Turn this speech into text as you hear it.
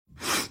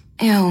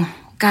Ew,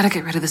 gotta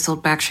get rid of this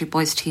old Backstreet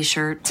Boys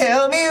t-shirt.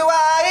 Tell me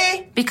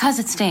why. Because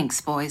it stinks,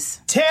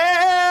 boys.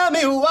 Tell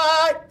me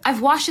why.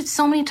 I've washed it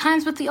so many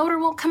times, but the odor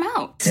won't come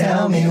out.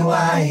 Tell me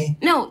why.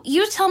 No,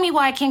 you tell me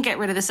why I can't get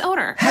rid of this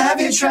odor.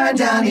 Have you tried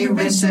Downy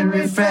Rinse and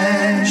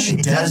Refresh?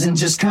 It doesn't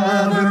just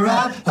cover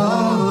up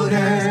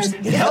odors,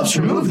 it helps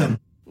remove them.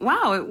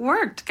 Wow, it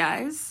worked,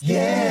 guys.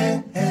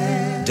 Yeah.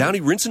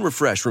 Downy Rinse and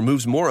Refresh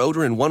removes more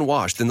odor in one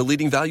wash than the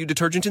leading value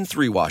detergent in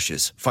 3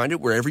 washes. Find it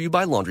wherever you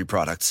buy laundry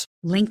products.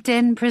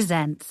 LinkedIn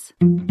presents.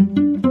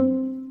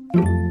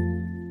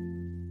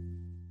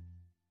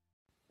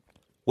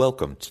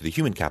 Welcome to the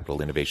Human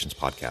Capital Innovations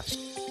Podcast.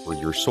 We're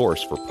your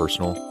source for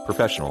personal,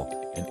 professional,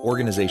 and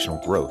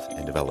organizational growth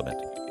and development,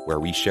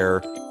 where we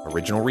share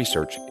original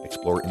research,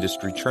 explore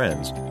industry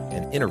trends,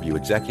 and interview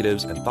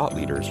executives and thought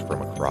leaders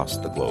from across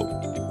the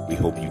globe. We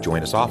hope you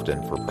join us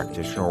often for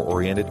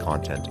practitioner-oriented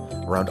content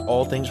around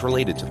all things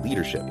related to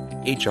leadership,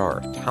 HR,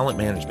 talent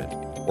management,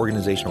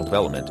 organizational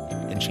development,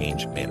 and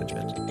change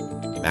management.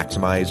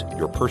 Maximize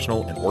your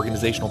personal and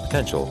organizational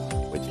potential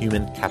with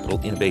Human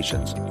Capital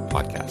Innovations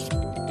Podcast.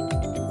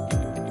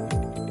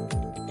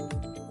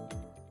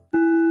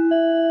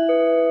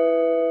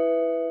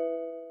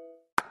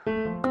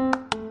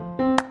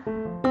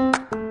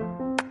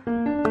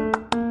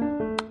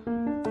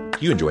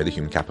 If you enjoy the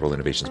Human Capital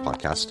Innovations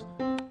Podcast,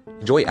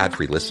 enjoy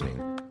ad-free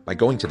listening by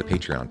going to the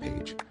Patreon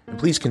page, and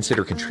please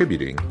consider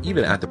contributing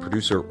even at the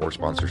producer or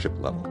sponsorship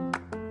level.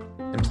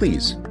 And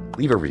please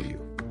leave a review.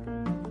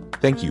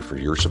 Thank you for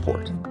your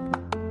support.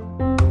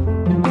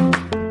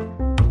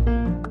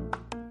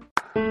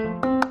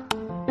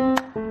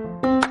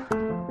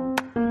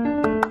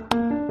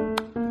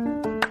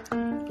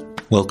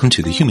 Welcome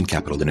to the Human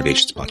Capital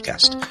Innovations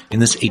Podcast. In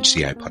this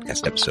HCI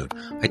podcast episode,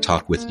 I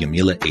talk with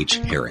Yamila H.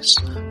 Harris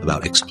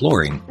about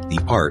exploring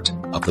the art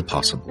of the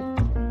possible.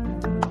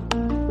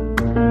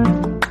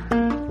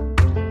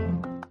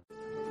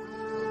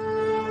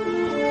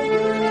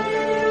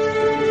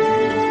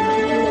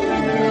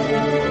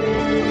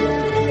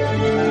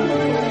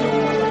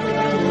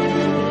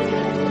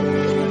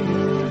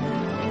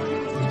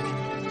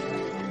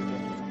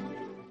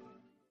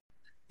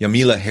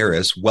 Yamila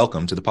Harris,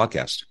 welcome to the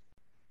podcast.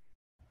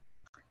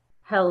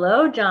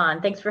 Hello,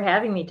 John. Thanks for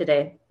having me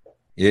today.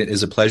 It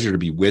is a pleasure to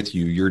be with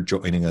you. You're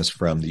joining us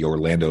from the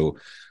Orlando,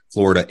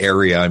 Florida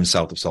area. I'm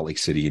south of Salt Lake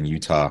City in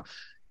Utah.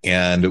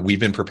 And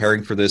we've been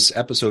preparing for this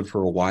episode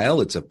for a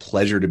while. It's a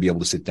pleasure to be able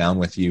to sit down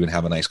with you and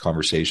have a nice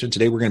conversation.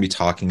 Today, we're going to be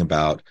talking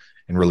about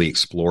and really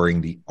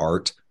exploring the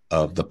art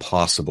of the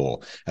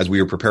possible. As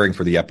we were preparing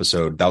for the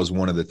episode, that was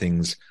one of the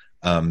things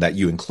that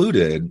you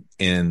included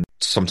in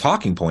some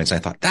talking points. I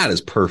thought that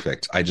is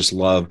perfect. I just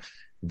love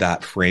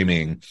that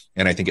framing,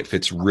 and I think it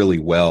fits really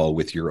well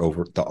with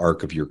the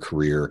arc of your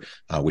career,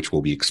 which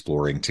we'll be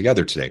exploring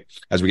together today.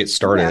 As we get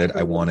started,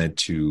 I wanted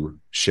to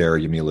share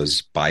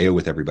Yamila's bio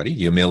with everybody.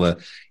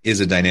 Yamila is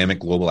a dynamic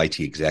global IT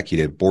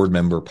executive, board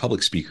member,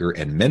 public speaker,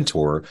 and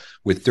mentor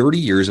with 30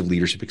 years of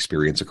leadership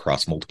experience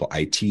across multiple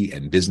IT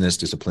and business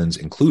disciplines,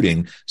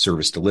 including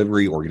service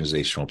delivery,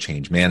 organizational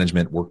change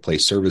management,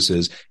 workplace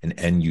services, and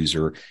end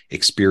user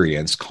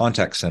experience,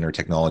 contact center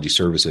technology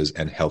services,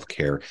 and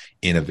healthcare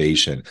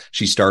innovation.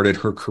 She started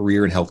her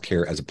career in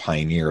healthcare as a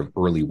pioneer of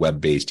early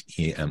web-based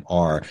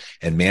EMR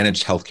and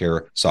managed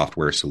healthcare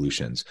software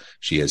solutions.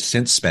 She has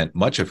since spent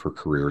much of her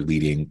career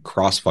leading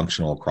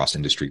cross-functional,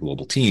 cross-industry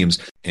global teams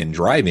and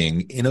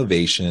driving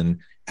innovation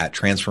at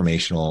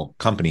transformational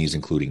companies,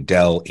 including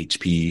Dell,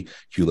 HP,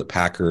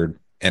 Hewlett-Packard,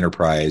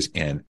 Enterprise,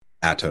 and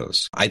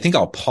Atos. I think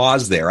I'll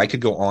pause there. I could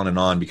go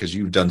on because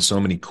you've done so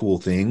many cool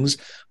things,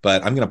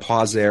 but I'm going to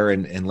pause there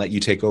and let you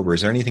take over.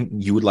 Is there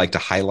anything you would like to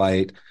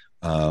highlight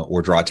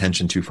or draw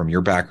attention to from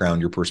your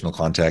background, your personal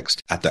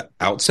context at the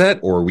outset,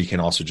 or we can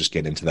also just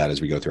get into that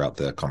as we go throughout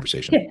the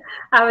conversation?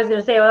 I was going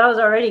to say, well, that was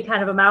already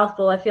kind of a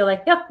mouthful. I feel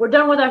like, yep, we're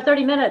done with our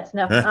 30 minutes.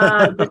 No,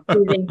 just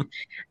moving.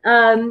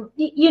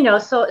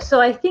 So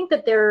I think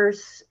that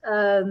there's,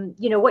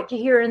 what you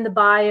hear in the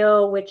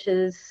bio, which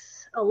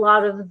is a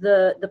lot of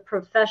the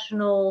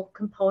professional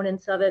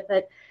components of it,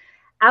 but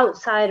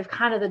outside of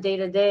kind of the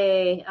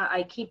day-to-day,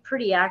 I keep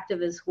pretty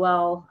active as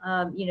well.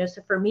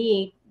 So for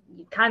me,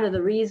 kind of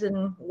the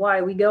reason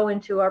why we go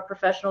into our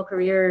professional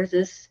careers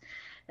is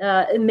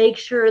make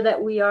sure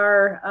that we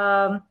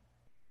are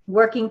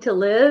working to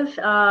live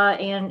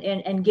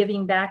and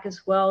giving back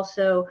as well.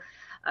 So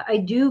I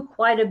do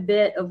quite a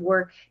bit of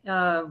work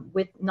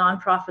with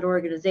nonprofit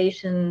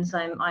organizations.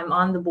 I'm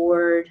on the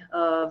board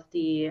of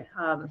the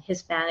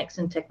Hispanics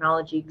and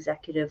Technology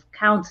Executive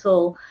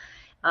Council.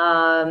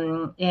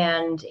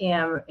 And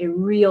am a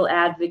real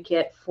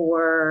advocate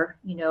for,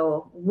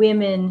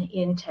 women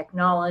in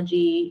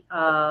technology,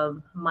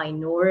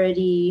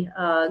 minority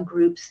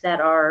groups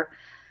that are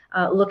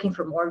looking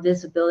for more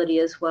visibility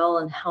as well,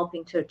 and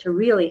helping to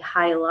really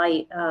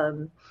highlight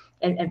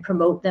and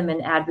promote them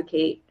and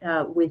advocate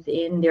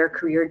within their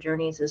career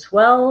journeys as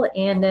well.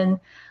 And then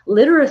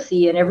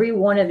literacy in every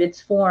one of its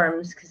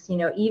forms, because,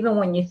 even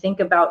when you think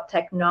about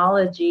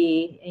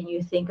technology and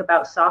you think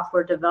about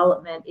software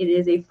development, it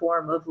is a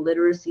form of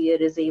literacy.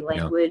 It is a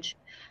language.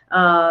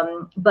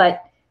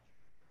 But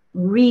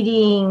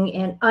reading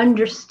and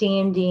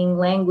understanding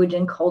language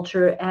and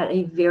culture at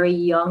a very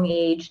young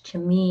age, to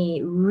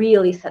me,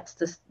 really sets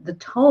the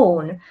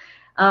tone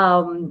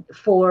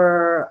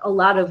for a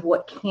lot of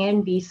what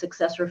can be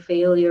success or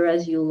failure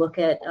as you look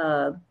at,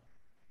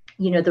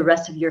 the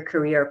rest of your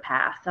career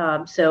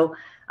path. So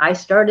I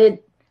started,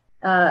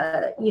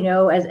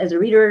 as a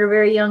reader at a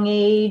very young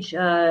age,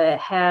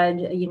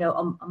 had,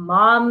 a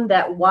mom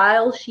that,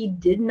 while she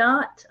did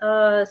not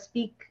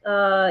speak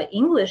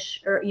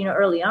English, or,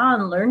 early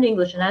on, learned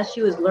English. And as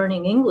she was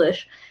learning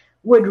English,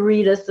 would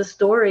read us the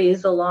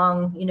stories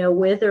along,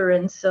 with her.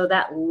 And so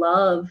that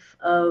love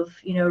of,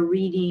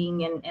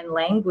 reading and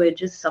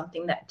language is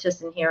something that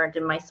just inherent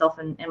in myself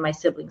and my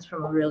siblings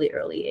from a really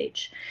early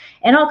age.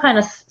 And I'll kind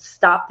of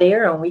stop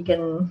there, and we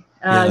can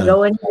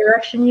go in the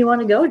direction you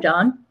want to go,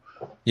 John.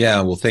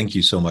 Yeah, well, thank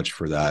you so much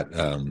for that.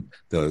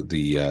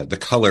 The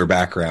color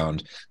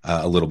background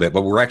a little bit,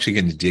 but we're actually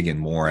going to dig in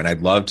more, and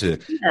I'd love to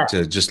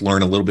just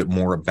learn a little bit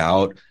more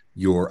about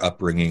your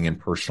upbringing and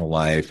personal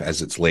life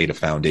as it's laid a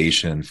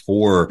foundation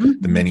for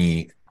the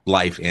many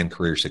life and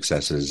career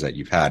successes that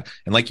you've had.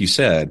 And like you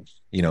said,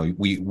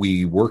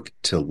 we work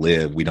to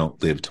live, we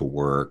don't live to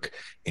work,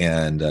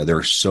 and there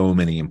are so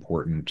many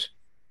important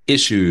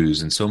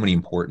issues and so many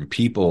important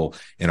people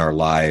in our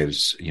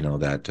lives,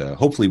 that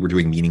hopefully we're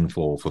doing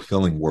meaningful,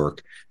 fulfilling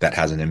work that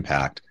has an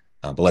impact.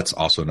 But let's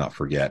also not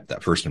forget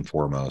that first and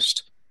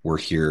foremost, we're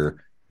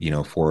here,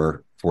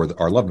 for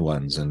our loved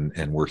ones,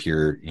 and we're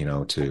here,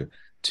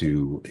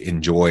 to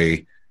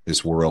enjoy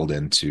this world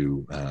and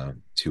to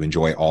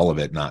enjoy all of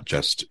it, not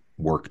just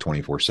work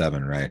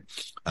 24/7, right?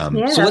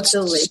 So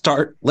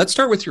let's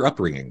start with your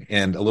upbringing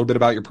and a little bit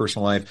about your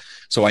personal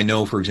life. So I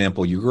know, for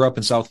example, you grew up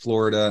in South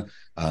Florida.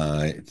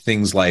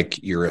 Things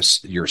like you're a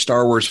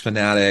Star Wars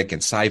fanatic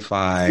and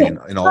sci-fi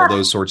and all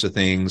those sorts of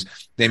things.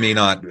 They may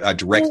not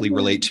directly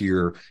relate to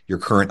your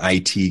current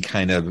IT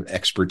kind of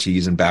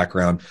expertise and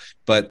background,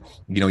 but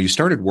you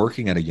started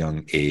working at a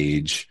young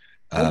age.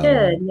 I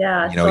did,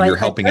 yeah. So you're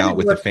helping out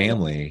with the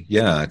family.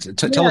 Yeah.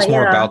 Tell us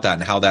more about that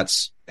and how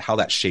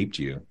that shaped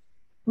you.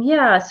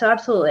 Yeah, so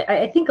absolutely.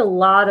 I think a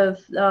lot of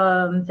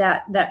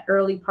that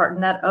early part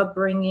and that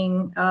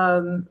upbringing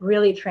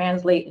really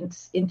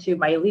translates into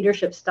my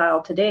leadership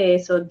style today.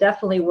 So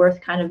definitely worth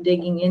kind of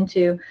digging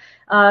into.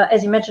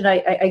 As you mentioned,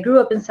 I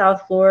grew up in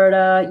South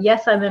Florida.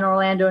 Yes, I'm in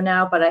Orlando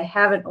now, but I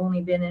haven't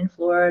only been in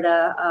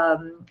Florida.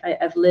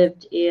 I've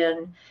lived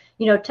in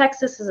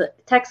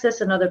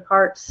Texas and other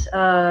parts,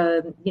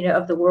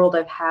 of the world.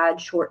 I've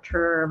had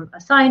short-term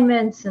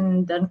assignments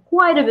and done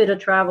quite a bit of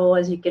travel,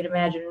 as you can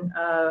imagine,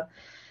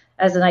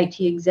 as an IT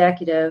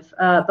executive.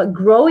 But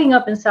growing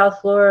up in South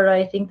Florida,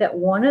 I think that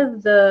one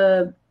of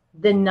the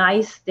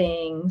nice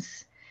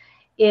things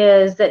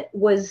is that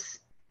was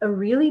a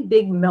really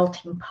big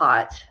melting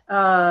pot.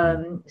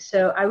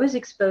 So I was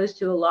exposed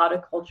to a lot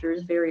of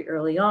cultures very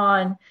early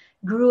on,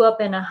 grew up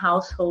in a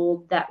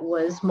household that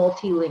was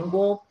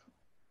multilingual.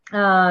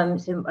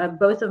 So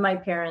both of my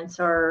parents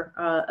are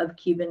of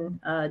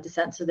Cuban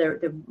descent, so they're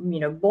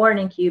born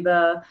in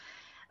Cuba.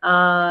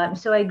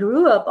 So I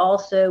grew up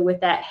also with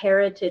that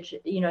heritage,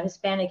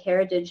 Hispanic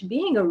heritage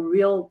being a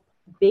real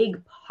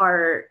big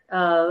part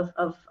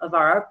of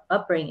our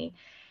upbringing.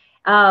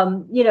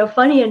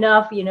 Funny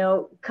enough,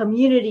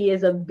 community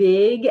is a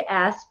big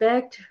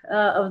aspect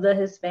of the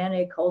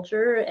Hispanic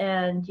culture,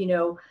 and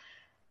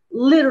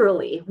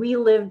literally we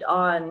lived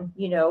on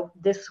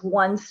this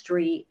one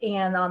street,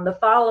 and on the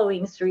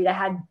following street I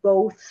had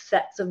both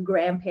sets of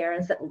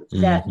grandparents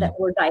that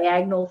were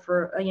diagonal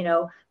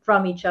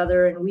from each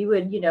other, and we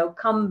would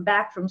come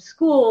back from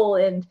school,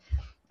 and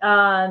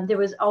there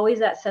was always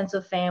that sense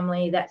of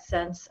family, that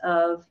sense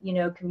of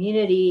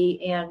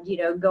community, and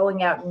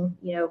going out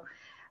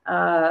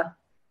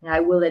and I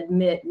will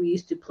admit we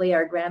used to play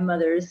our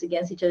grandmothers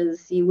against each other to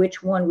see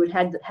which one would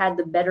had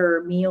the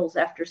better meals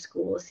after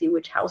school, see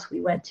which house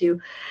we went to.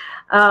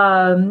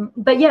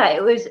 But yeah,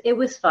 it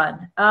was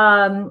fun.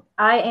 I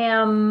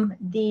am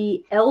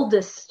the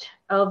eldest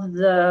of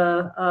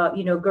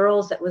the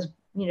girls that was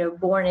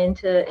born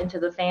into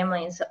the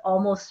family, and so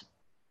almost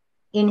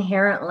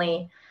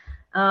inherently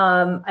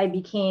I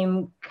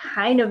became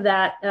kind of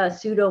that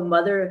pseudo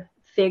mother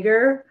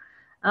figure.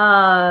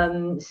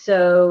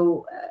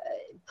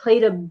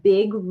 Played a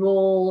big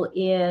role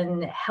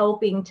in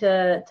helping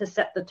to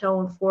set the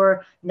tone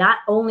for not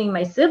only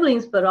my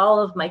siblings, but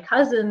all of my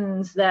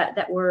cousins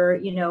that were,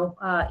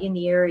 in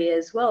the area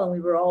as well. And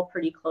we were all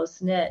pretty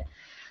close knit.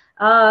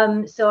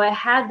 So I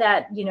had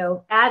that,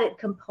 added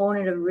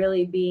component of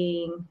really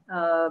being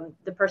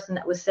the person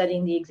that was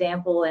setting the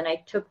example. And I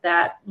took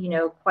that,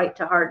 quite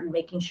to heart, and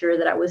making sure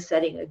that I was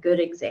setting a good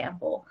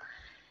example.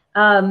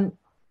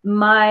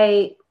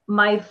 My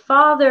my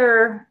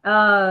father,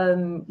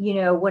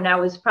 when I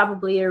was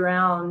probably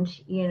around,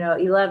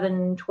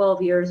 11,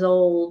 12 years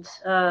old,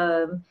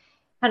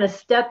 kind of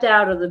stepped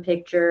out of the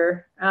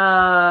picture.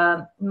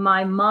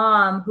 My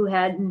mom, who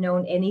hadn't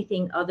known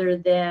anything other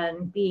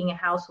than being a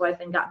housewife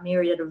and got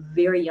married at a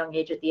very young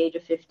age, at the age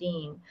of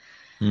 15,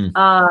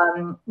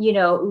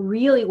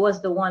 really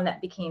was the one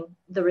that became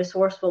the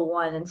resourceful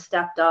one and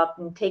stepped up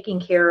and taking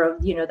care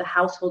of, the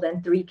household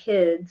and 3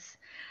 kids.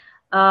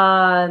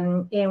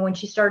 And when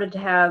she started to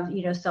have,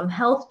 some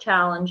health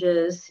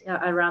challenges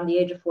around the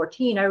age of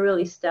 14, I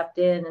really stepped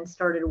in and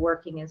started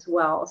working as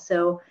well.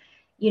 So,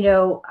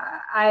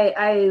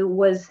 I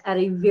was at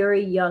a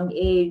very young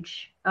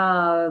age,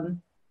 I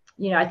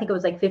think it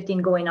was like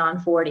 15 going on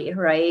 40,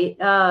 right?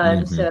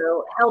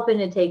 So helping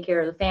to take care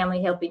of the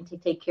family, helping to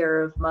take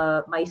care of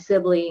my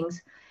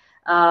siblings.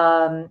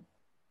 And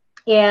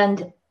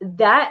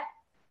that,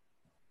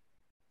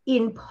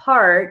 in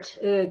part,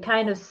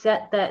 kind of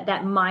set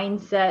that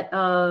mindset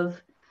of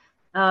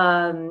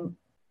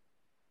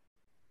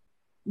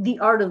the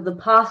art of the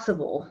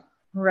possible,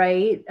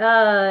 right?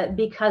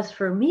 Because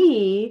for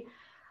me,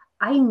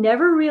 I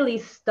never really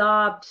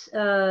stopped.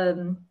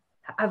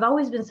 I've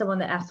always been someone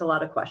that asked a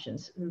lot of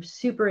questions,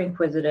 super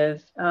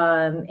inquisitive,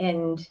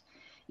 and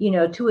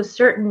to a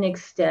certain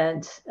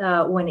extent,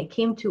 when it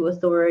came to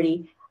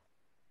authority,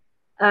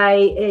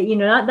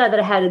 not that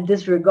I had a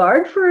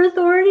disregard for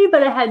authority,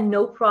 but I had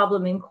no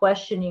problem in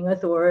questioning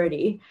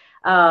authority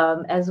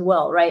as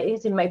well, right?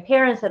 My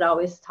parents had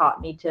always taught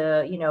me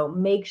to,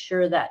 make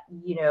sure that,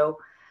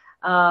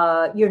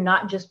 you're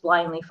not just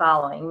blindly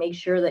following. Make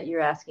sure that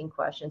you're asking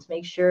questions.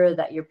 Make sure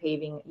that you're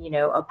paving,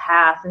 a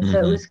path. And so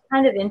it was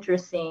kind of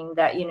interesting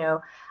that,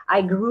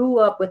 I grew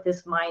up with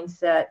this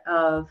mindset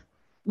of,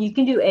 you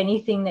can do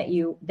anything that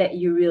you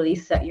really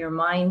set your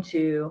mind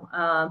to,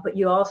 but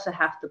you also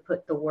have to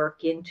put the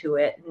work into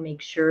it and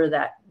make sure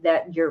that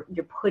you're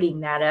putting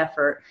that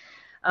effort.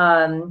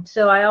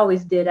 So I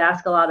always did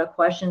ask a lot of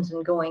questions,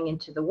 and going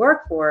into the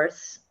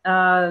workforce,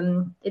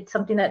 it's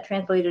something that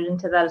translated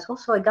into that as well.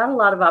 So I got a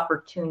lot of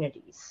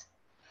opportunities.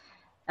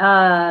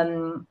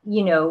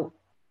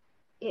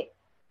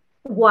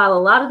 While a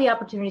lot of the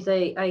opportunities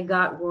I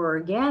got were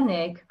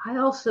organic, I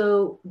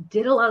also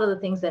did a lot of the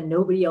things that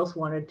nobody else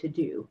wanted to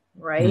do,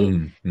 right?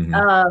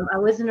 I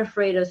wasn't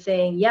afraid of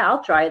saying, yeah,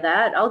 I'll try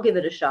that. I'll give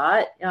it a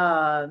shot.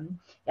 I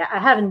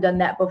haven't done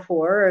that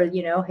before. Or,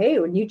 hey,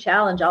 when you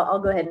challenge, I'll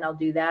go ahead and I'll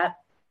do that.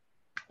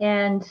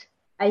 And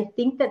I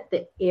think that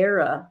the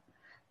era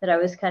that I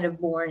was kind of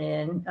born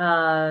in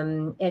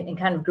and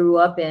kind of grew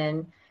up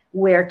in,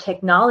 where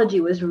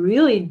technology was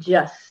really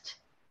just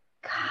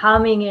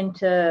coming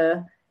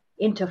into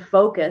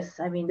focus.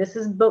 I mean, this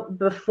is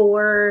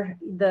before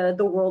the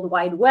World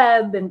Wide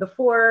Web and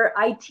before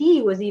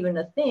IT was even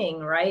a thing,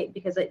 right?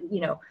 Because,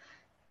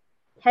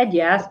 had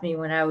you asked me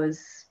when I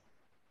was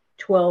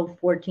 12,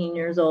 14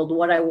 years old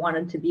what I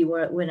wanted to be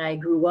when I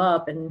grew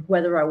up and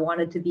whether I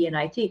wanted to be in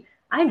IT,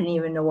 I didn't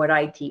even know what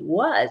IT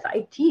was.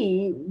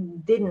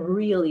 IT didn't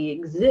really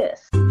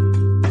exist.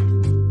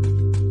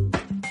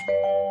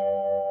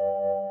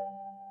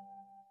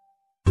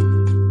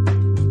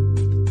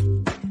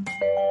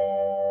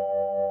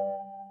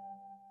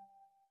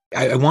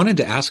 I wanted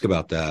to ask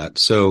about that.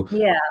 So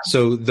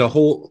the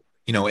whole,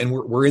 and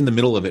we're in the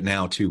middle of it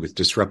now too, with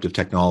disruptive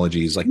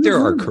technologies. Like there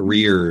are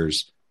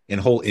careers in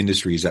whole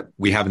industries that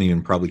we haven't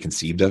even probably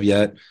conceived of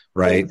yet,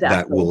 right? Exactly.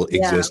 That will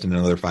exist in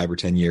another 5 or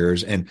 10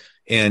 years. And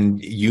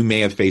you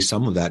may have faced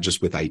some of that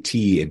just with IT,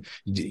 and,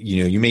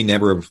 you may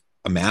never have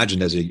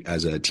imagined as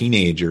a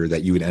teenager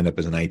that you would end up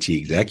as an IT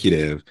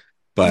executive.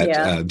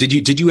 But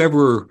did you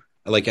ever,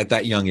 like at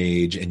that young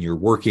age, and you're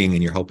working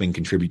and you're helping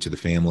contribute to the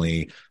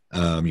family,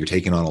 you're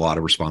taking on a lot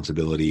of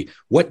responsibility,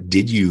 what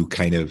did you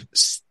kind of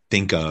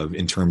think of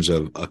in terms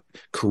of a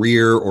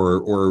career,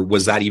 or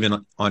was that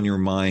even on your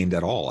mind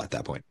at all at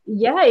that point?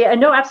 Yeah,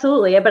 no,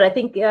 absolutely. But I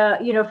think,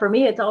 for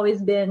me, it's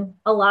always been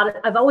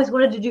I've always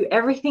wanted to do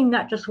everything,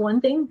 not just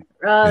one thing.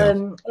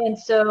 And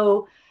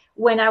so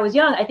when I was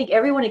young, I think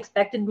everyone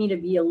expected me to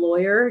be a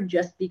lawyer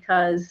just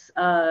because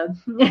I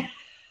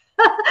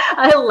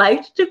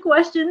liked to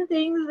question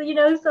things,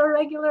 so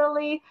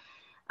regularly.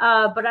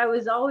 But I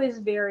was always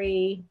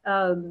very,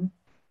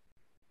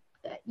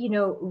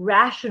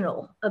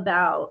 rational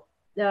about,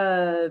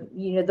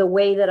 the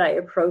way that I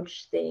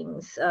approach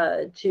things,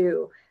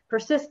 too.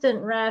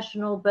 Persistent,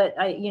 rational, but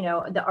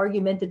the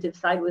argumentative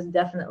side was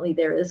definitely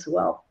there as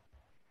well.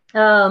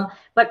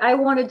 But I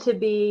wanted to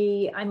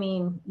be,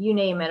 you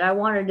name it. I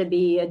wanted to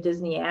be a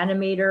Disney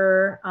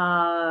animator.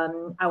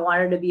 I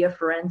wanted to be a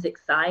forensic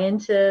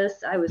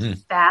scientist. I was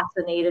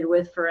fascinated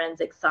with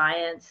forensic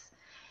science.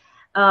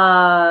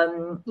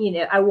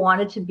 I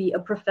wanted to be a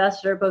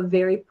professor, but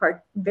very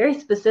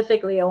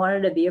specifically, I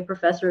wanted to be a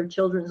professor of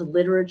children's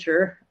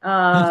literature.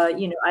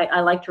 I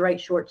like to write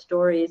short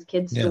stories,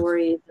 kids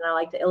stories, and I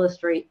like to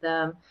illustrate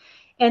them.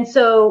 And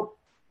so,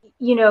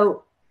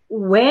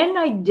 when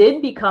I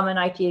did become an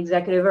IT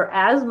executive, or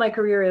as my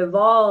career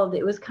evolved,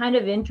 it was kind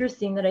of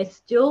interesting that I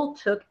still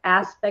took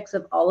aspects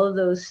of all of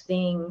those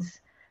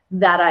things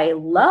that I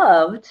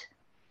loved.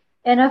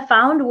 And I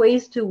found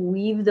ways to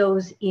weave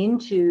those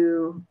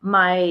into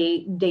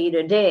my day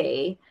to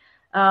day.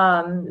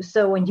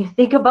 So when you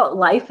think about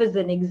life as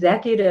an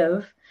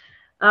executive,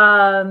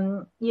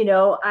 I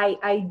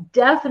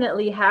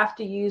definitely have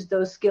to use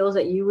those skills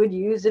that you would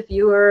use if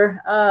you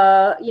were,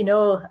 a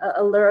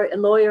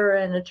lawyer or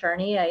an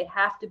attorney. I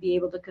have to be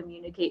able to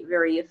communicate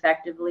very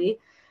effectively.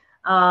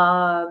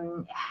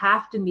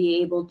 Have to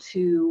be able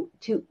to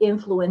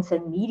influence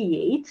and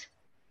mediate.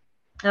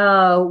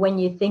 When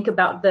you think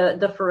about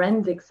the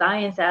forensic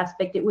science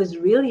aspect, it was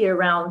really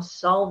around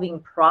solving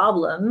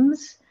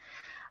problems,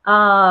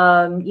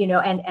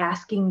 and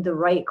asking the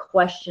right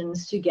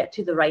questions to get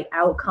to the right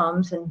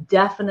outcomes. And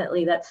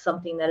definitely that's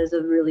something that is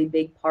a really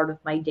big part of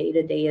my day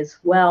to day as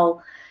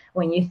well.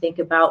 When you think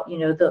about,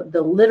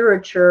 the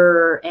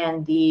literature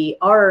and the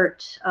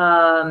art,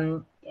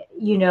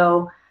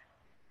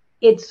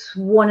 it's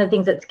one of the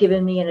things that's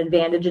given me an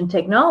advantage in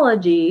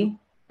technology.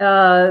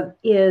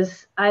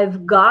 Is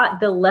I've got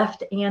the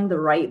left and the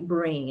right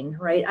brain,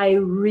 right? I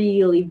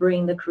really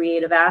bring the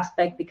creative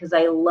aspect because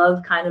I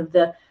love kind of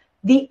the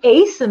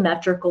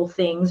asymmetrical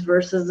things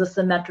versus the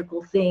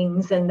symmetrical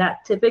things. And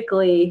that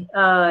typically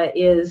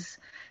is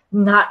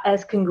not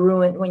as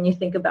congruent when you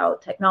think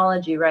about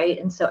technology, right?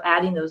 And so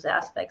adding those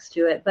aspects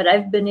to it. But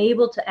I've been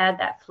able to add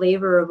that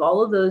flavor of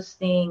all of those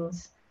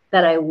things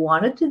that I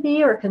wanted to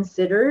be or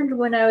considered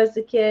when I was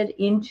a kid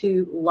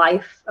into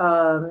life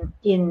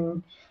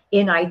in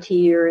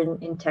IT or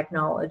in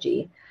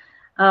technology.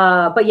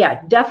 But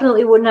yeah,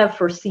 definitely wouldn't have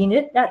foreseen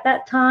it at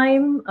that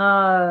time,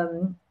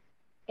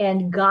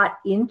 and got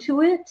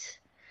into it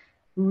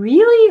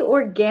really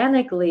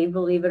organically,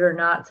 believe it or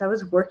not. So I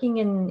was working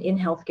in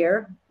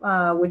healthcare,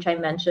 which I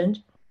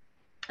mentioned.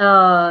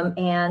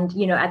 And,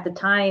 at the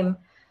time,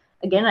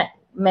 again, I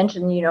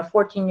mentioned,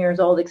 14 years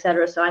old, et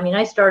cetera. So,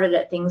 I started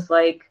at things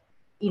like,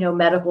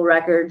 medical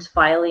records,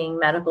 filing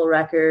medical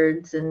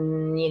records,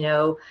 and,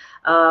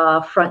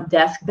 front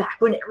desk back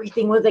when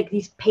everything was like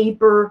these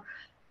paper,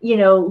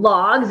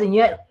 logs, and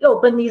you had to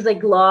open these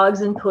like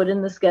logs and put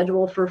in the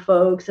schedule for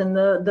folks. And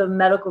the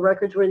medical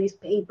records were these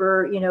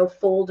paper,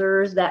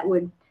 folders that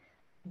would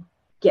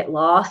get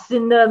lost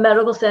in the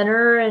medical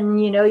center.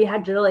 And, you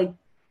had to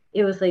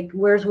it was like,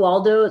 where's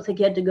Waldo? It's like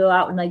you had to go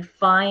out and like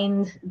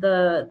find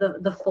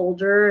the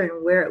folder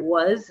and where it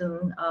was,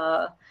 and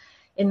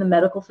in the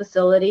medical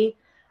facility.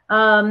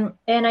 And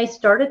I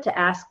started to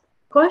ask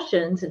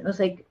questions, and it was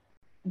like,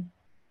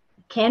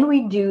 can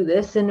we do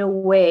this in a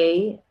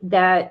way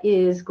that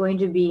is going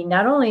to be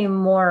not only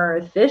more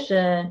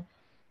efficient,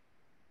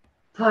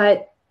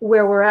 but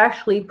where we're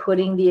actually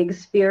putting the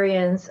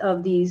experience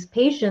of these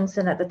patients,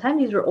 and at the time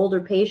these were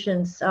older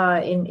patients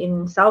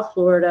in South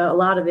Florida, a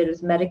lot of it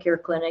is Medicare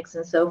clinics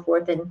and so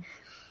forth. And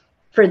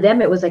for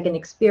them, it was like an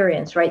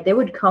experience, right? They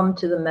would come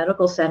to the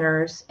medical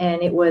centers,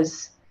 and it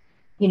was,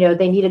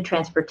 they needed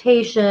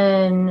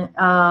transportation.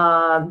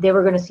 They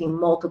were going to see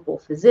multiple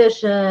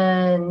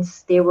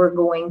physicians. They were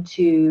going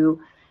to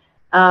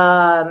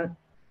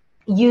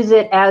use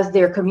it as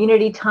their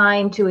community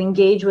time to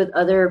engage with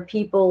other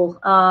people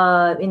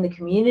in the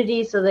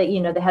community, so that,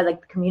 they had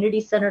like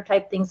community center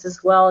type things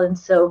as well. And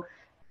so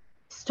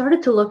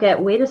started to look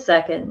at, wait a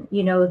second,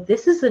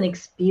 this is an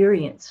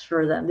experience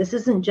for them. This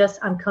isn't just,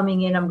 I'm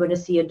coming in, I'm going to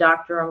see a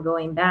doctor, I'm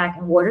going back.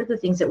 And what are the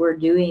things that we're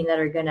doing that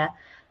are going to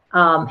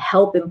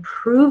help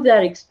improve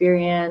that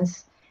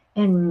experience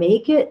and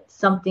make it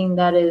something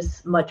that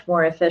is much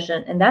more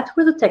efficient? And that's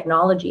where the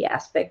technology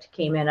aspect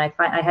came in. I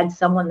had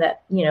someone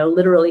that,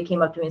 literally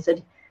came up to me and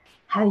said,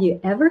 have you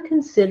ever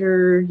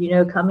considered,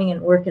 coming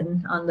and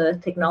working on the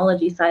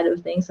technology side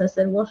of things? And I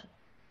said, well,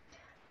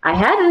 I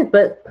hadn't,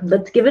 but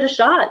let's give it a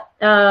shot.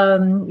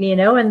 And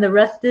the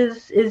rest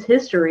is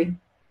history.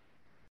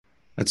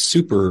 That's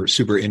super,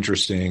 super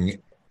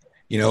interesting.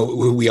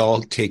 We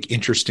all take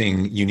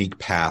interesting, unique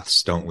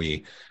paths, don't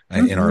we,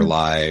 in our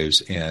lives?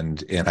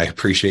 And I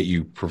appreciate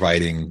you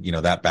providing,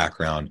 that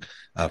background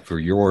for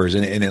yours.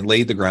 And it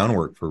laid the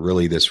groundwork for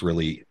this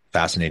really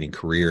fascinating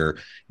career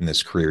in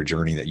this career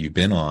journey that you've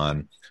been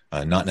on.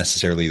 Not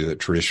necessarily the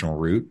traditional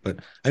route, but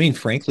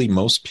frankly,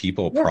 most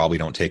people probably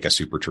don't take a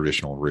super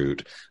traditional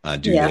route,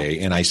 do they?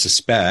 And I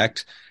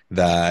suspect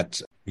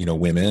that,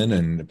 women,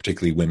 and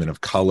particularly women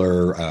of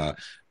color,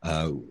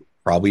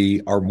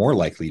 probably are more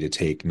likely to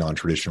take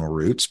non-traditional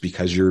routes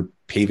because you're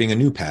paving a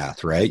new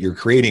path, right? You're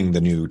creating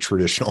the new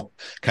traditional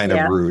kind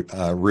of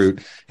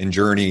route and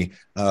journey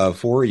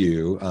for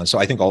you. So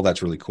I think all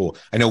that's really cool.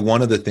 I know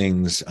one of the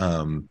things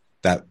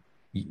that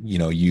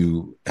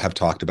you have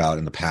talked about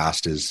in the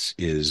past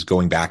is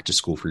going back to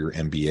school for your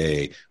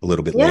MBA a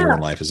little bit later in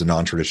life as a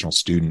non-traditional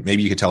student.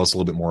 Maybe you could tell us a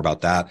little bit more about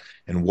that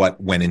and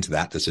what went into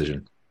that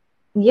decision.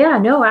 Yeah,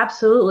 no,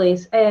 absolutely.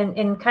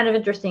 And kind of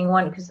interesting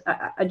one, because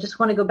I just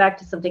want to go back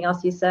to something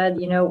else you said,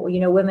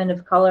 women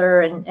of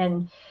color,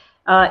 and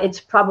it's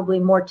probably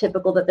more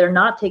typical that they're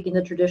not taking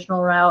the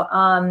traditional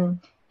route.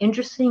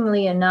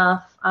 Interestingly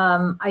enough,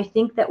 I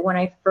think that when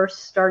I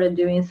first started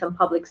doing some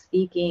public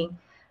speaking,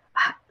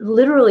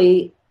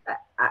 literally,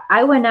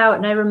 I went out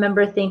and I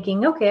remember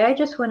thinking, okay, I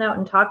just went out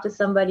and talked to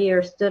somebody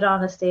or stood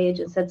on a stage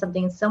and said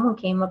something. And someone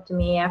came up to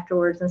me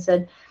afterwards and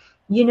said,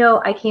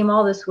 I came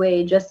all this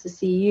way just to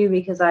see you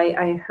because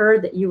I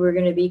heard that you were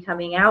going to be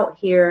coming out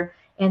here,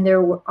 and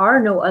there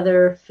are no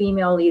other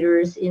female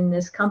leaders in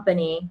this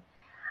company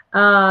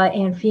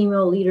and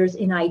female leaders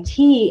in IT.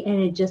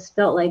 And it just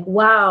felt like,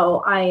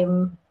 wow,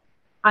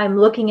 I'm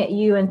looking at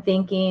you and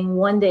thinking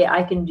one day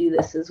I can do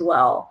this as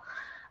well.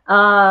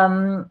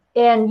 And,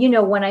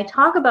 when I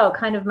talk about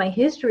kind of my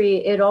history,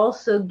 it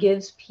also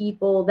gives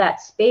people that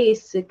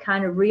space to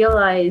kind of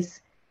realize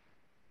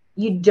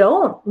you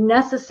don't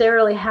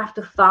necessarily have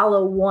to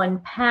follow one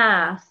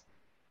path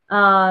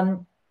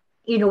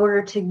in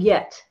order to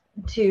get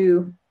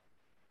to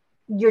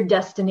your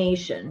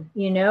destination,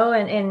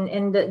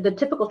 and the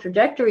typical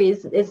trajectory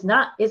is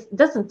not, it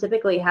doesn't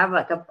typically have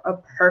like a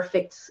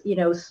perfect,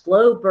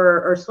 slope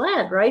or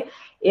slant, right?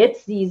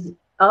 It's these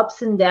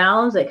ups and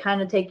downs that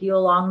kind of take you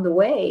along the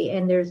way.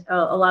 And there's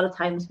a lot of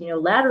times,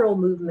 lateral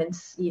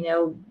movements,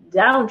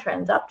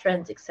 downtrends,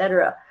 uptrends,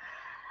 etc.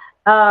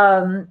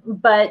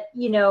 But,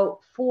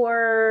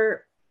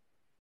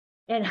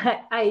 and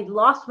I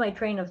lost my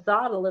train of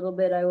thought a little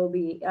bit. I will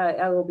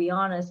be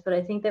honest, but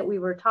I think that we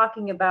were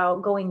talking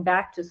about going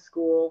back to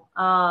school.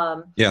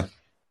 Yeah.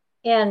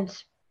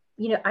 And,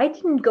 I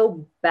didn't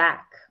go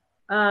back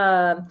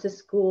to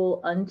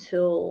school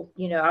until,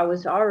 I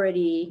was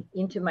already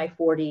into my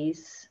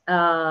 40s.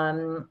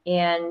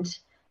 And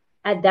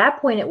at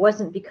that point, it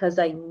wasn't because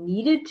I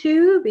needed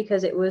to,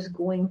 because it was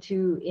going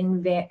to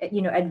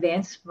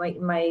advance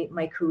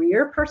my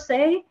career per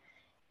se.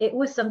 It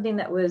was something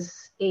that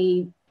was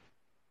a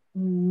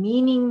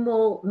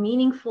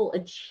meaningful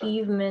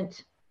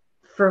achievement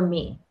for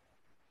me.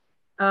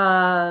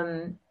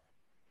 I've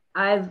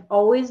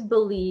always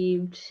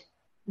believed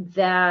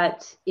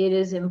that it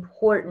is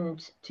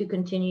important to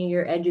continue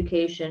your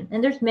education,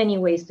 and there's many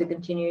ways to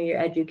continue your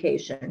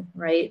education,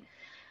 right?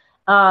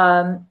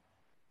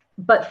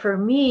 But for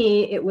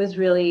me, it was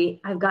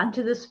really, I've gotten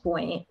to this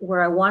point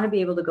where I want to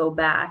be able to go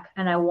back,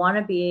 and I want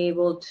to be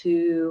able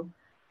to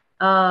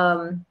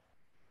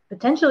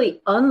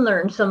potentially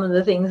unlearn some of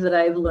the things that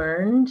I've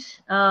learned,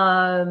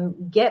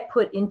 get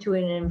put into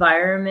an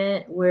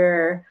environment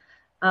where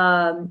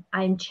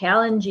I'm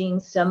challenging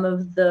some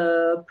of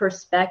the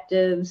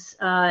perspectives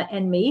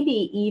and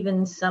maybe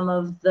even some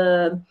of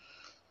the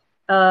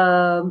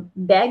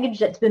baggage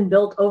that's been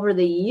built over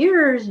the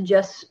years,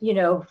 just,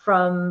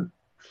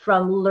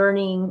 from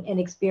learning and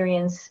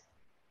experience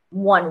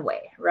one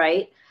way,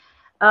 right?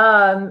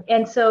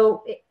 And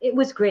so it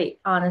was great,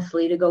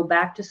 honestly, to go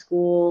back to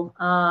school.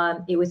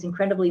 It was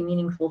incredibly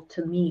meaningful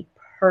to me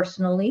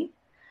personally.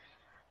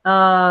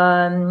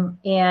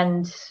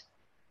 And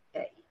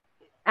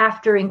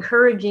after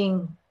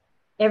encouraging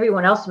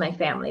everyone else in my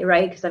family,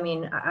 right? Because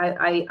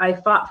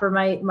I fought for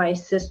my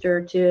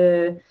sister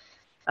to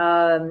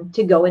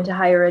go into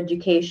higher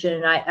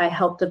education. I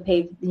helped to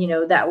pave,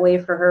 that way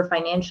for her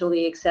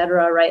financially, et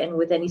cetera, right? And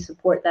with any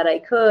support that I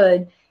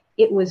could,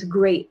 it was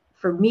great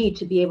for me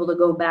to be able to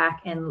go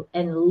back and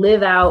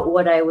live out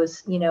what I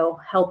was,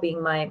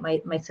 helping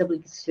my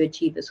siblings to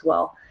achieve as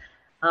well.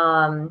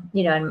 And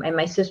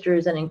my sister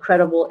is an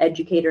incredible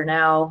educator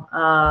now.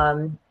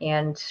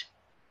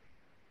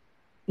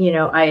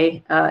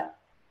 I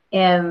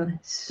am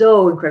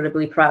so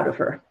incredibly proud of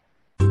her.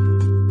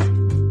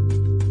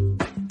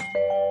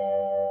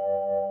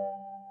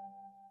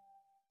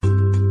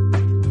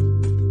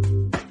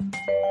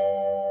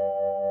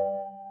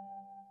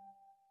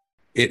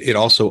 It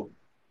also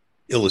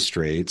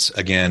illustrates,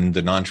 again,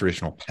 the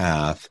non-traditional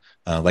path.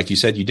 Like you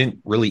said, you didn't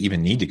really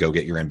even need to go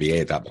get your MBA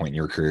at that point in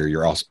your career.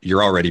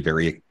 You're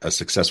already a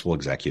successful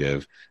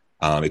executive.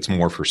 It's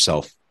more for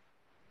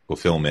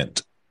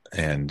self-fulfillment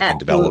and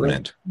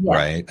development, yeah.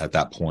 Right, at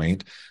that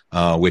point,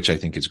 which I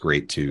think is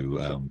great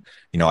too.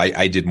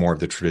 I did more of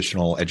the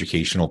traditional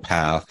educational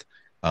path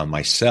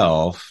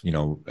myself,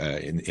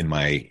 in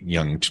my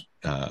young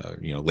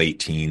late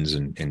teens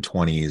and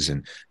 20s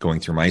and going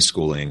through my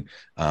schooling.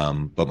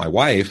 But my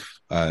wife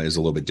is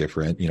a little bit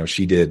different.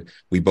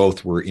 We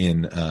both were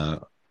in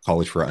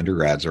college for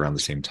undergrads around the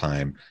same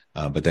time.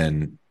 But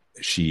then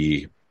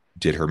she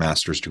did her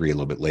master's degree a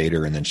little bit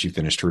later, and then she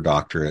finished her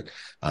doctorate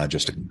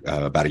just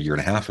about a year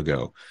and a half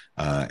ago,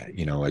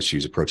 as she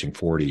was approaching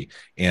 40.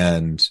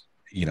 And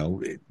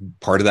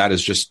part of that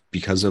is just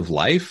because of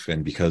life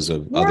and because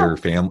of other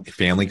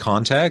family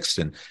context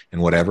and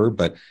whatever,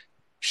 but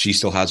she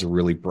still has a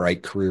really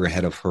bright career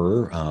ahead of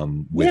her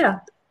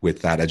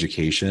with that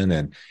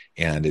education.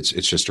 And it's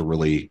just a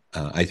really,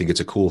 I think it's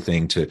a cool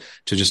thing to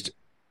just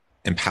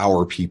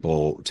empower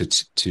people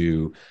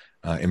to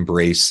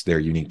embrace their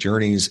unique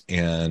journeys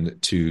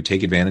and to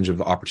take advantage of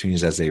the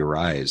opportunities as they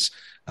arise.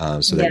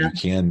 So that you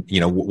can,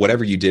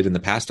 whatever you did in the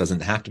past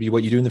doesn't have to be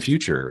what you do in the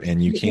future,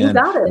 and you can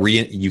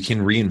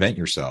reinvent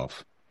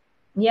yourself.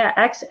 Yeah,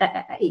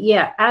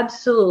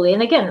 absolutely.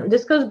 And again,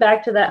 this goes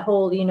back to that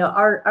whole,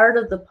 art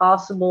of the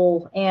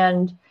possible.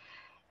 And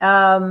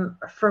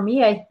for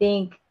me, I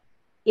think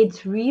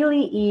it's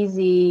really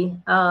easy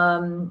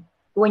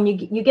when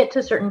you get to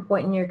a certain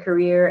point in your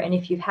career, and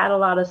if you've had a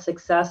lot of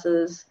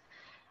successes,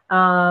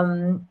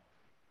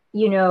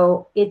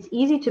 it's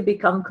easy to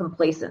become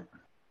complacent.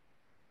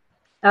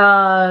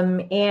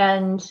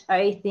 And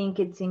I think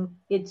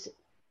it's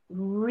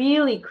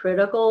really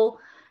critical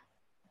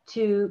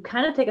to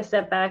kind of take a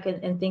step back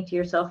and think to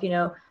yourself,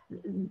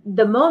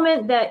 the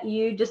moment that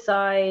you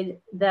decide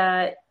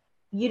that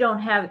you don't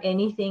have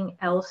anything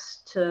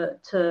else to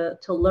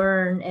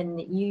learn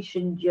and you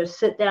should just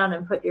sit down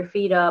and put your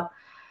feet up,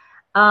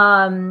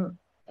 I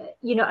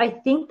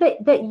think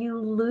that you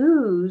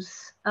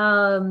lose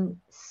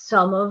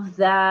some of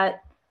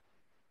that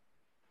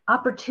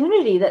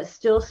opportunity that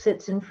still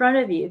sits in front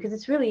of you, because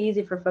it's really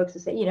easy for folks to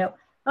say,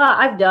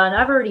 I've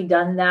already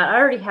done that. I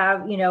already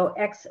have,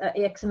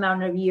 X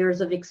amount of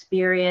years of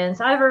experience.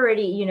 I've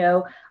already,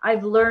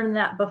 I've learned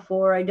that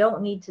before. I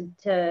don't need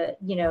to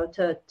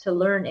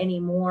learn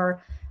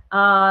anymore.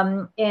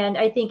 And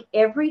I think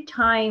every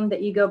time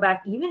that you go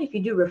back, even if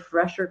you do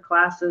refresher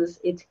classes,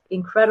 it's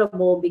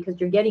incredible because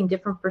you're getting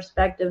different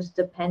perspectives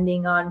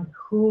depending on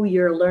who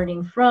you're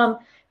learning from,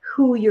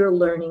 who you're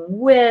learning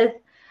with.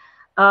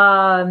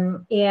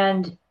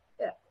 And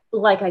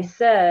like I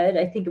said,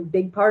 I think a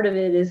big part of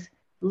it is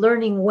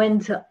learning when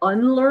to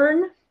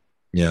unlearn.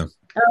 Yeah.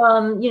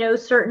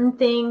 Certain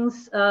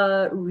things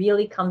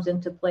really comes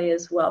into play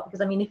as well. Because,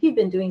 if you've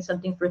been doing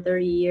something for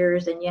 30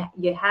 years and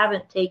you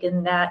haven't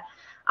taken that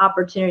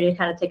opportunity to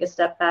kind of take a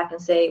step back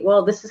and say,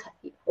 well, this is,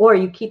 or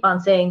you keep on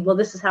saying, well,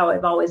 this is how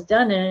I've always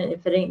done it. And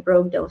if it ain't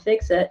broke, don't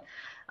fix it.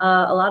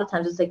 A lot of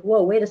times it's like,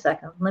 whoa, wait a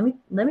second. Let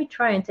me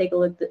try and take a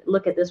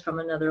look at this from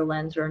another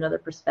lens or another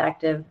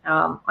perspective.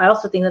 I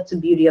also think that's the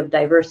beauty of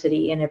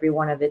diversity in every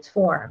one of its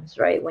forms,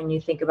 right? When you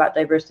think about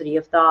diversity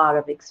of thought,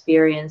 of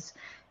experience,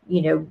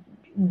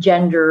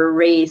 gender,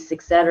 race,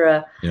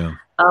 etc. Yeah.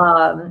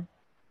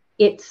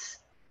 It's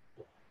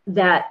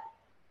that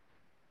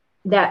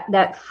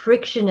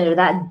friction or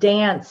that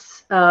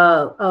dance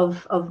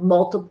of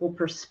multiple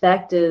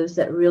perspectives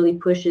that really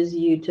pushes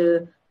you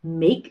to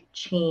make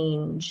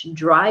change,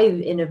 drive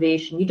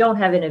innovation. You don't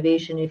have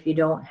innovation if you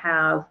don't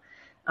have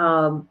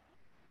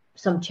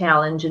some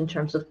challenge in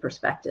terms of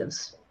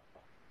perspectives.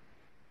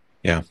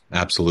 Yeah,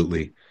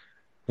 absolutely.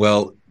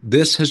 Well,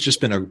 this has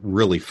just been a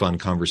really fun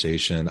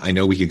conversation. I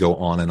know we could go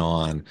on and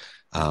on,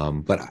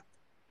 but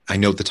I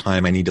know at the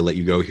time I need to let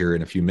you go here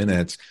in a few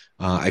minutes.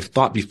 I've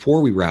thought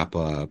before we wrap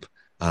up,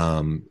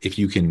 if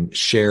you can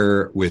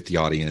share with the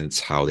audience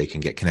how they can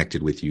get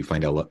connected with you,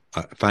 find out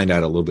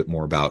a little bit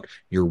more about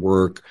your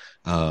work,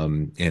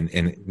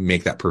 and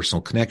make that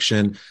personal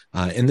connection,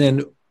 and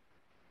then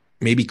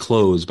maybe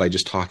close by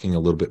just talking a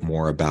little bit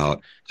more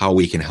about how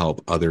we can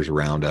help others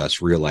around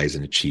us realize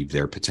and achieve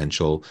their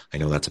potential. I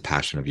know that's a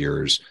passion of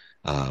yours.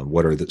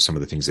 What are some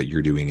of the things that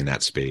you're doing in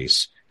that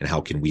space, and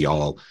how can we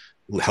all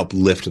help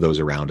lift those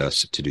around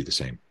us to do the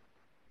same?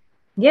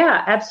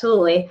 Yeah,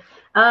 absolutely.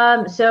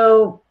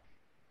 So,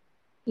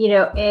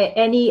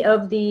 any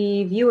of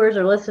the viewers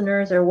or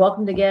listeners are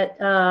welcome to get,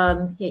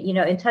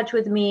 in touch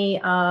with me.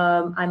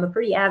 I'm a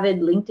pretty avid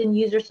LinkedIn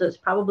user, so it's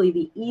probably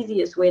the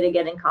easiest way to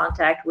get in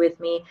contact with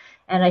me.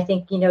 And I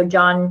think,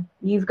 John,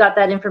 you've got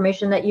that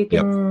information that you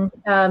can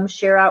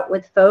share out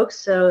with folks.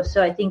 So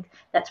I think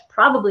that's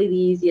probably the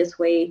easiest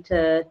way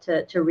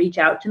to reach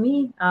out to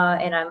me.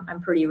 And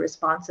I'm pretty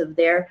responsive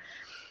there.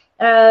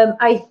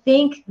 I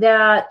think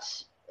that,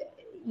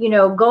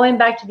 going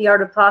back to the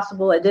art of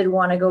possible, I did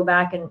want to go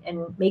back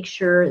and make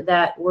sure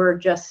that we're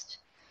just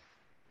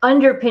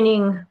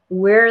underpinning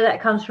where that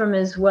comes from,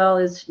 as well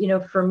as,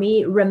 for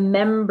me,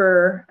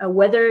 remember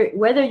whether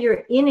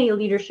you're in a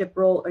leadership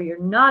role or you're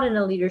not in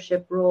a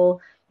leadership role,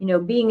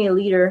 being a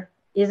leader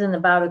isn't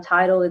about a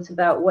title. It's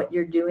about what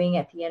you're doing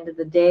at the end of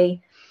the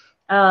day.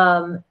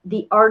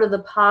 The art of the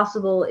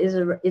possible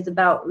is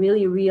about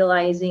really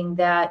realizing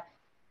that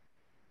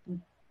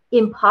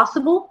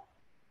impossible,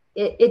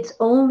 it's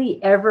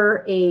only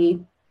ever a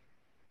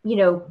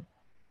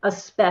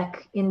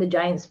speck in the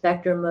giant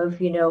spectrum of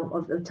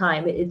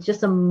time. It's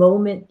just a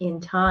moment in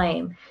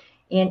time,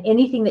 and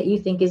anything that you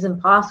think is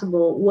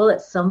impossible will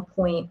at some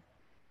point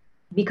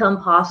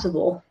become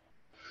possible.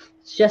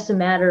 It's just a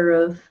matter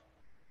of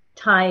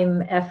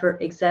time, effort,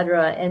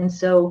 etc. And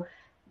so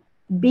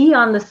be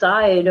on the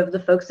side of the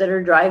folks that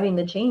are driving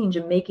the change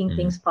and making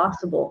things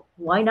possible.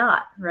 Why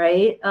not,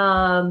 right?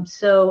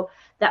 So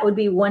that would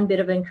be one bit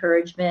of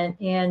encouragement.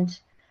 And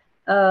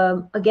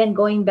again,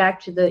 going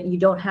back to you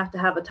don't have to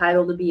have a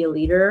title to be a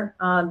leader.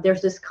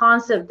 There's this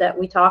concept that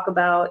we talk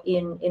about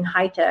in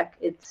high tech.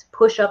 It's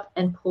push up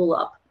and pull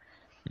up.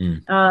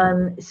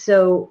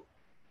 So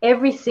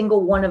every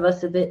single one of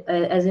us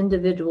as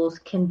individuals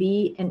can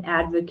be an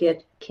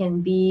advocate,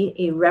 can be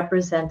a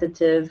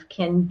representative,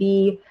 can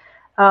be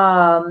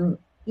an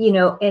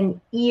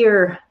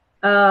ear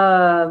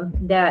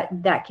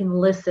that can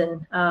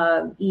listen,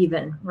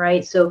 even,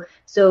 right? So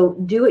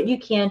do what you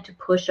can to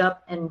push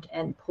up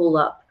and pull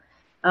up.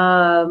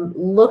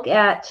 Look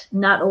at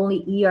not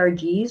only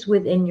ERGs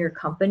within your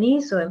company,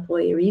 so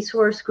employee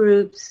resource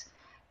groups,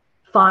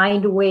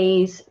 find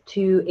ways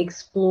to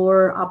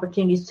explore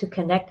opportunities to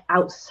connect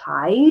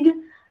outside,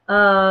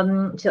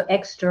 so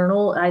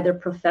external, either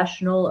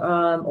professional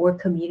or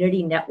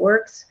community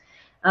networks.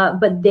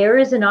 But there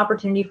is an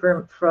opportunity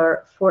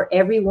for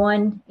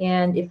everyone.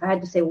 And if I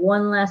had to say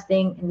one last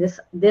thing, and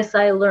this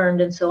I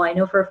learned, and so I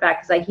know for a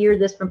fact, because I hear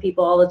this from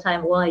people all the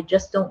time, well, I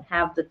just don't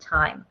have the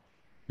time.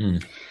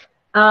 At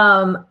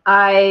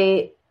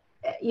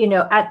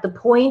the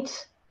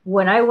point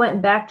when I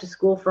went back to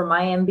school for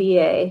my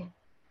MBA,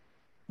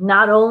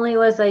 not only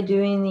was I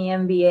doing the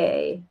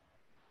MBA,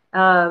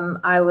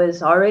 I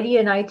was already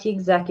an IT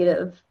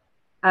executive.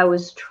 I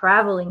was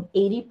traveling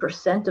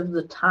 80% of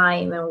the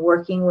time and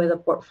working with a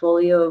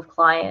portfolio of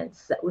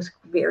clients that was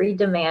very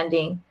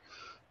demanding.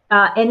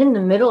 And in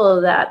the middle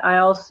of that, I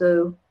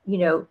also,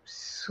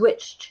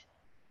 switched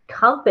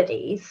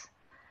companies.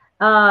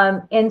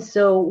 And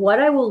so what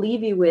I will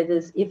leave you with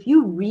is, if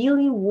you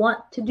really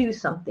want to do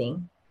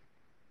something,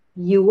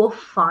 you will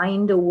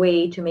find a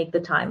way to make the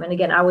time. And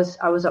again, I was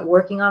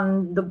working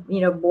on the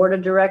board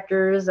of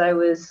directors. I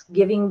was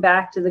giving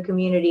back to the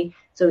community.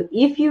 So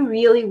if you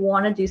really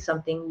want to do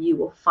something, you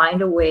will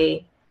find a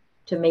way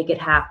to make it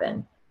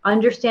happen.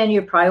 Understand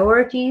your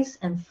priorities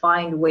and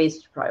find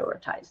ways to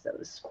prioritize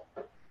those.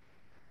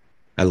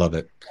 I love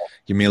it.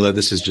 Yamila,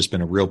 this has just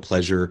been a real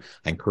pleasure.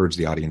 I encourage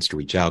the audience to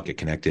reach out, get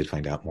connected,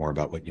 find out more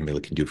about what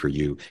Yamila can do for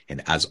you.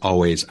 And as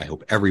always, I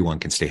hope everyone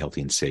can stay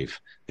healthy and safe,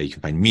 that you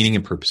can find meaning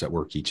and purpose at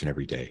work each and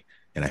every day.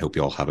 And I hope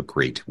you all have a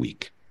great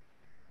week.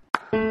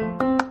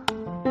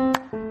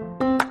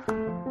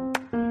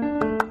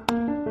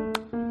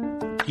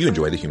 If you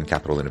enjoy the Human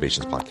Capital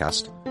Innovations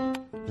podcast,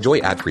 enjoy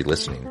ad-free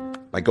listening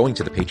by going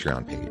to the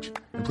Patreon page.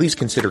 And please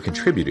consider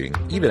contributing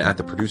even at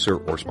the producer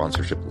or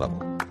sponsorship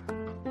level.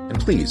 And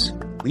please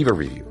leave a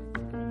review.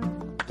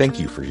 Thank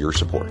you for your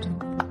support.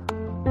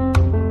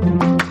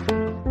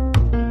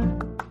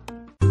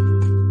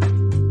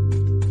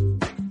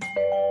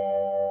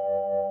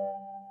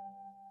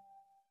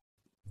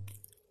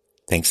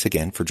 Thanks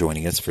again for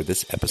joining us for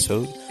this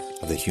episode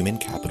of the Human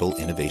Capital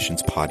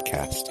Innovations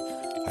podcast.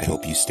 I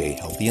hope you stay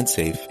healthy and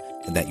safe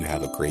and that you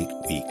have a great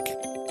week.